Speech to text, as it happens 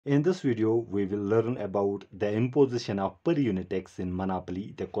In this video, we will learn about the imposition of per unit x in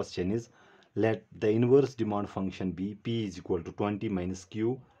monopoly. The question is, let the inverse demand function be P is equal to 20 minus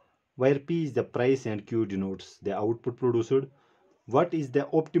Q, where P is the price and Q denotes the output produced. What is the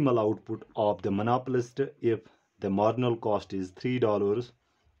optimal output of the monopolist if the marginal cost is $3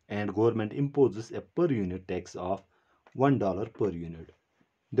 and government imposes a per unit tax of $1 per unit?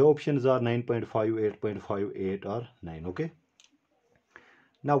 The options are 9.5, 8.5, 8 or 9. Okay.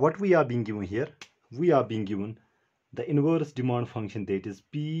 Now what we are being given here, we are being given the inverse demand function, that is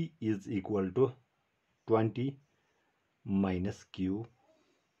P is equal to 20 minus Q.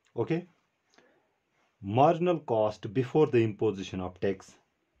 Okay. Marginal cost before the imposition of tax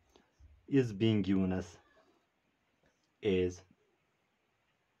is being given us as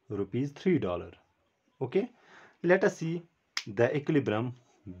rupees $3. Okay. Let us see the equilibrium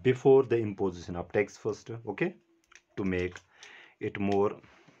before the imposition of tax first. Okay. To make it more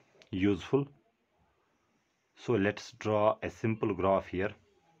useful. So let's draw a simple graph here.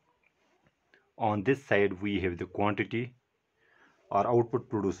 On this side we have the quantity or output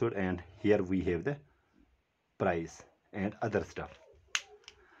produced, and here we have the price and other stuff.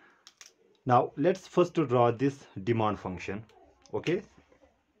 Now let's first draw this demand function. Okay,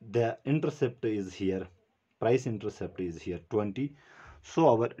 the intercept is here, price intercept is here 20. So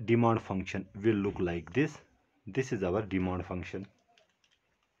our demand function will look like this. This is our demand function.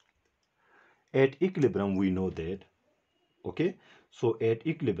 At equilibrium we know that, okay, so at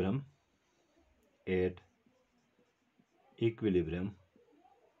equilibrium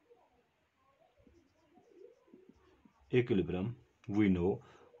we know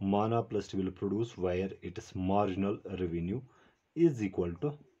monopolist will produce where its marginal revenue is equal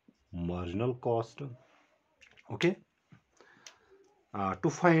to marginal cost. Okay, to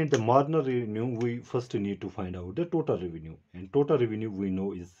find the marginal revenue we first need to find out the total revenue, and total revenue we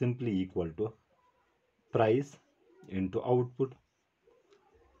know is simply equal to price into output.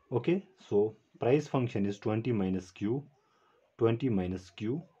 Okay, so price function is 20 minus Q. 20 minus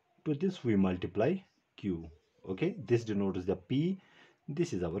Q, to this we multiply Q. Okay, this denotes the P,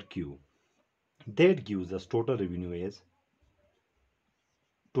 this is our Q. That gives us total revenue as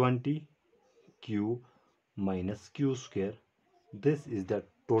 20 Q minus Q square. This is the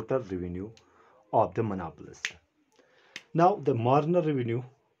total revenue of the monopolist. Now the marginal revenue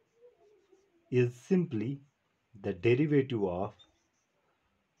is simply the derivative of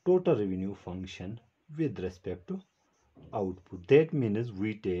total revenue function with respect to output. That means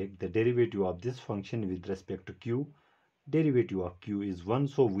we take the derivative of this function with respect to Q. Derivative of Q is 1,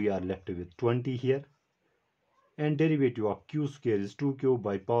 so we are left with 20 here, and derivative of Q square is 2Q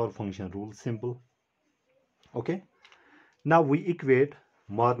by power function rule, simple. Okay, now we equate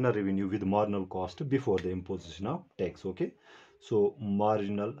marginal revenue with marginal cost before the imposition of tax. Okay, so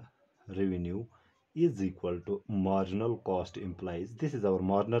marginal revenue is equal to marginal cost, implies this is our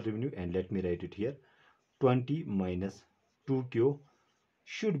marginal revenue, and let me write it here, 20 minus 2Q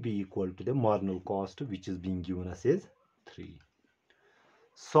should be equal to the marginal cost, which is being given us as 3.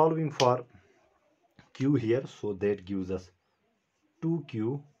 Solving for Q here, so that gives us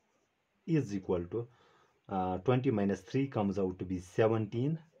 2Q is equal to 20 minus 3 comes out to be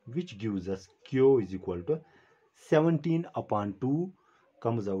 17, which gives us Q is equal to 17 upon 2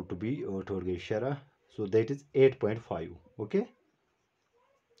 comes out to be so that is 8.5. Okay,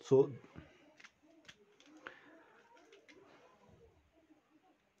 so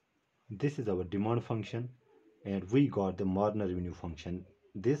this is our demand function, and we got the marginal revenue function,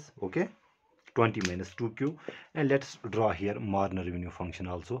 this. Okay, 20 minus 2Q, and let's draw here marginal revenue function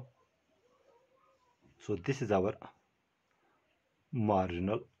also. So this is our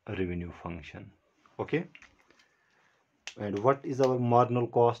marginal revenue function. Okay, and what is our marginal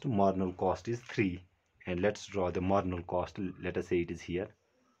cost? Marginal cost is 3, and let's draw the marginal cost. Let us say it is here.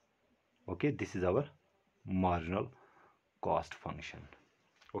 Okay, this is our marginal cost function.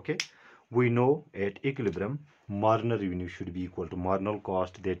 Okay, we know at equilibrium marginal revenue should be equal to marginal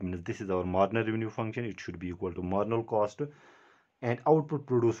cost. That means this is our marginal revenue function, it should be equal to marginal cost, and output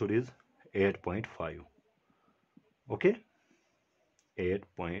produced is 8.5. okay,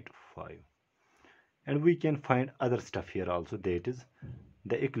 8.5. And we can find other stuff here also, that is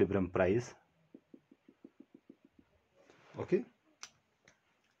the equilibrium price. Okay,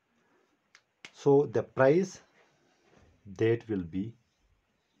 so the price that will be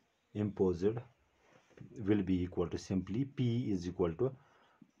imposed will be equal to simply P is equal to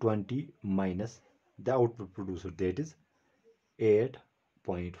 20 minus the output produced, that is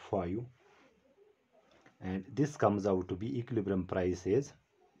 8.5, and this comes out to be equilibrium price is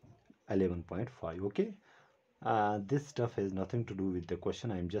 11.5. okay, This stuff has nothing to do with the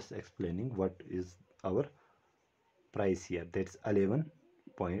question. I'm just explaining what is our price here. That's 11.5.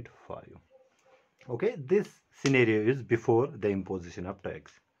 Okay, this scenario is before the imposition of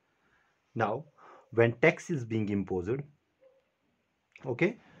tax. Now, when tax is being imposed,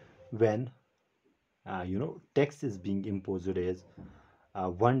 okay, when tax is being imposed as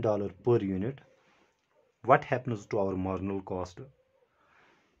 $1 per unit, what happens to our marginal cost?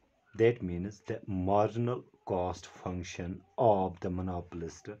 That means the marginal cost function of the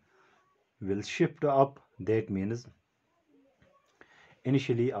monopolist will shift up. That means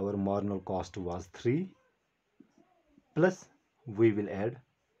initially our marginal cost was 3, plus we will add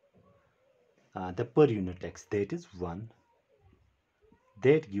the per unit tax, that is 1.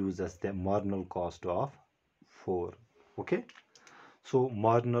 That gives us the marginal cost of 4. Okay, so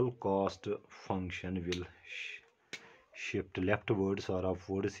marginal cost function will shift leftwards or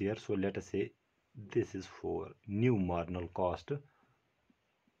upwards here. So let us say this is for new marginal cost.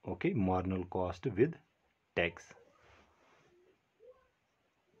 Okay, marginal cost with tax.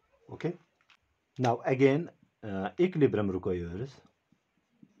 Okay, now again equilibrium requires,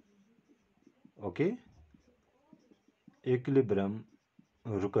 okay, equilibrium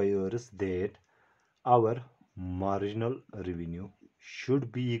requires that our marginal revenue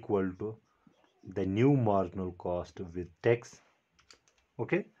should be equal to the new marginal cost with tax.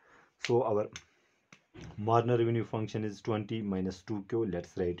 Okay, so our marginal revenue function is 20 minus 2q.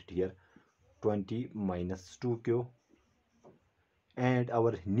 Let's write it here, 20 minus 2q, and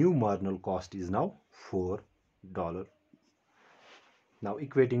our new marginal cost is now $4. Now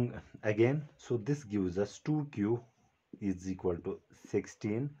equating again, so this gives us 2q is equal to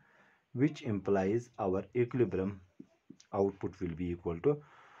 16, which implies our equilibrium output will be equal to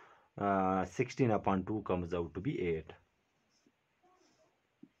 16 upon 2 comes out to be 8.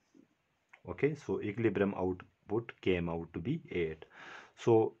 Okay, so equilibrium output came out to be 8.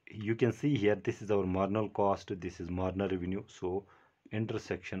 So you can see here, this is our marginal cost, this is marginal revenue. So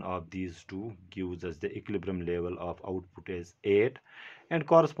intersection of these two gives us the equilibrium level of output as 8, and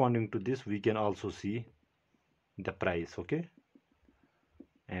corresponding to this we can also see the price. Okay,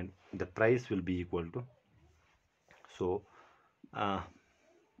 and the price will be equal to, so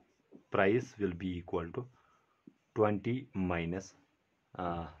price will be equal to 20 minus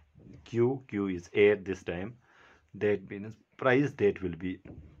q is 8 this time. That means price that will be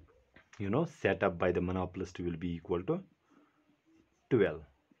set up by the monopolist will be equal to 12.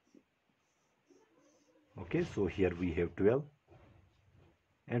 Okay, so here we have 12,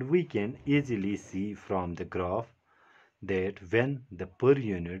 and we can easily see from the graph that when the per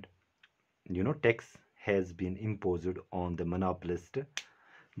unit tax has been imposed on the monopolist,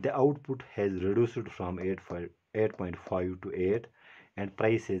 the output has reduced from 8.5 to 8, and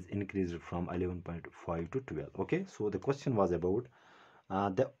price has increased from 11.5 to 12. Okay, so the question was about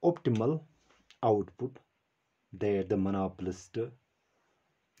the optimal output that the monopolist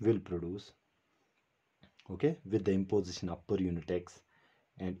will produce, okay, with the imposition of per unit tax,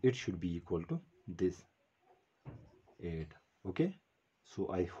 and it should be equal to this 8. Okay, so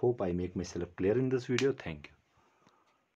I hope I make myself clear in this video. Thank you.